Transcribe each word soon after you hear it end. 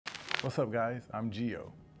What's up guys, I'm Gio.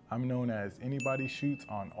 I'm known as Anybody Shoots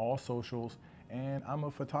on all socials, and I'm a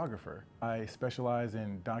photographer. I specialize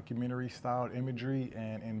in documentary styled imagery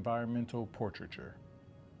and environmental portraiture.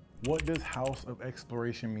 What does House of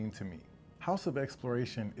Exploration mean to me? House of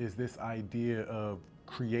Exploration is this idea of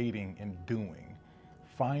creating and doing,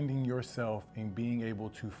 finding yourself and being able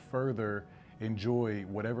to further enjoy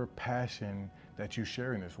whatever passion that you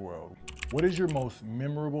share in this world. What is your most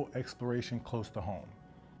memorable exploration close to home?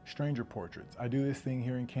 Stranger portraits. I do this thing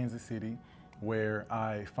here in Kansas City where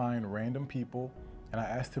I find random people and I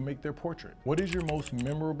ask to make their portrait. What is your most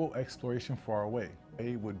memorable exploration far away?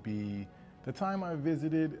 It would be the time I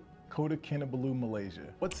visited Kota Kinabalu, Malaysia.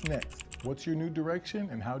 What's next? What's your new direction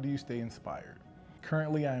and how do you stay inspired?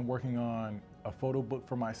 Currently, I am working on a photo book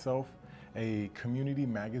for myself, a community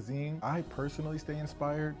magazine. I personally stay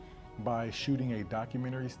inspired by shooting a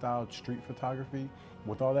documentary styled street photography.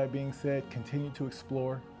 With all that being said, continue to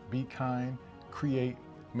explore, be kind, create,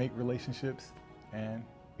 make relationships, and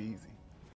be easy.